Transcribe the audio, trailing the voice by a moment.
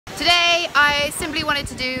really wanted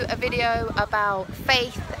to do a video about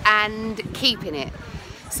faith and keeping it.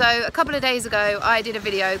 So a couple of days ago I did a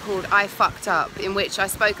video called I Fucked Up, in which I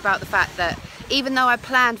spoke about the fact that even though I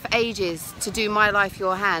planned for ages to do My Life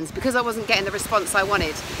Your Hands, because I wasn't getting the response I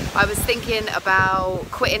wanted, I was thinking about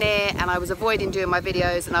quitting it, and I was avoiding doing my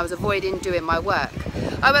videos, and I was avoiding doing my work.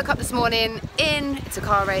 I woke up this morning in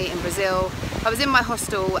Takare in Brazil. I was in my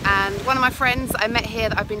hostel, and one of my friends I met here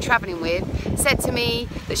that I've been travelling with said to me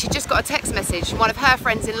that she just got a text message from one of her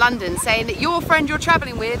friends in London saying that your friend you're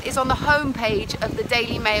travelling with is on the homepage of the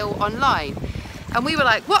Daily Mail online. And we were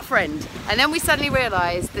like, what friend? And then we suddenly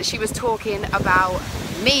realised that she was talking about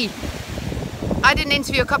me. I did an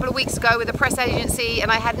interview a couple of weeks ago with a press agency,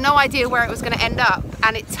 and I had no idea where it was going to end up,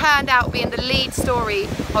 and it turned out being the lead story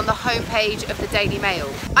on the homepage of the Daily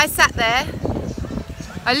Mail. I sat there,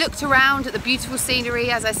 I looked around at the beautiful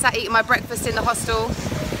scenery as I sat eating my breakfast in the hostel,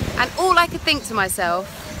 and all I could think to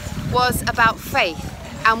myself was about faith,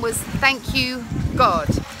 and was thank you God.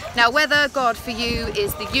 Now, whether God for you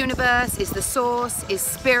is the universe, is the source, is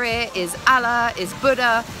spirit, is Allah, is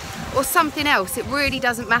Buddha, or something else, it really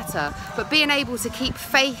doesn't matter. But being able to keep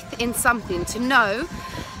faith in something, to know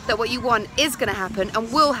that what you want is going to happen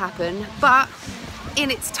and will happen, but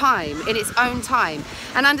in its time, in its own time,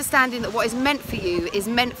 and understanding that what is meant for you is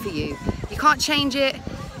meant for you. You can't change it.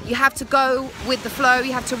 You have to go with the flow,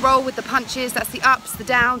 you have to roll with the punches. That's the ups, the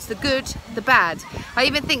downs, the good, the bad. I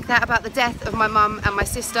even think that about the death of my mum and my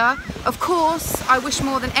sister. Of course, I wish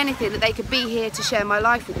more than anything that they could be here to share my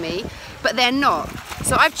life with me, but they're not.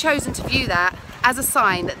 So I've chosen to view that as a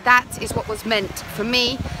sign that that is what was meant for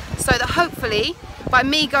me, so that hopefully by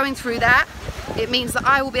me going through that, it means that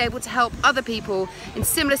I will be able to help other people in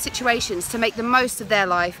similar situations to make the most of their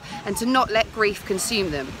life and to not let grief consume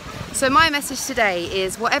them. So my message today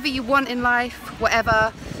is, whatever you want in life,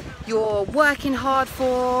 whatever you're working hard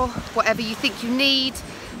for, whatever you think you need,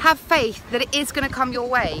 have faith that it is going to come your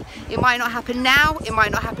way. It might not happen now, it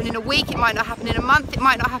might not happen in a week, it might not happen in a month, it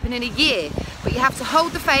might not happen in a year, but you have to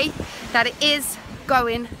hold the faith that it is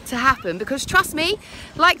going to happen. Because trust me,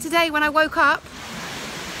 like today when I woke up,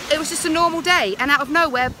 it was just a normal day, and out of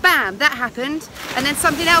nowhere, bam, that happened, and then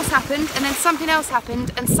something else happened, and then something else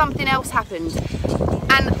happened, and something else happened.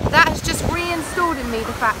 And that has just reinstalled in me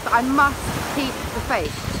the fact that I must keep the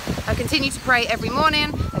faith. I continue to pray every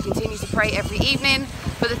morning, I continue to pray every evening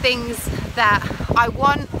for the things that I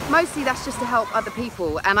want. Mostly that's just to help other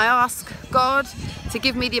people, and I ask God to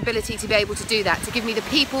give me the ability to be able to do that, to give me the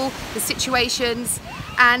people, the situations,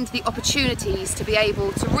 and the opportunities to be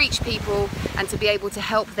able to reach people and to be able to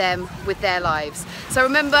help them with their lives. So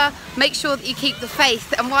remember, make sure that you keep the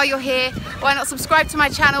faith, and while you're here, why not subscribe to my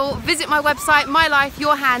channel, visit my website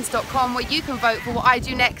mylifeyourhands.com, where you can vote for what I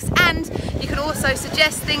do next, and you can also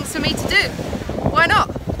suggest things for me to do. Why not?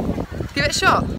 Give it a shot.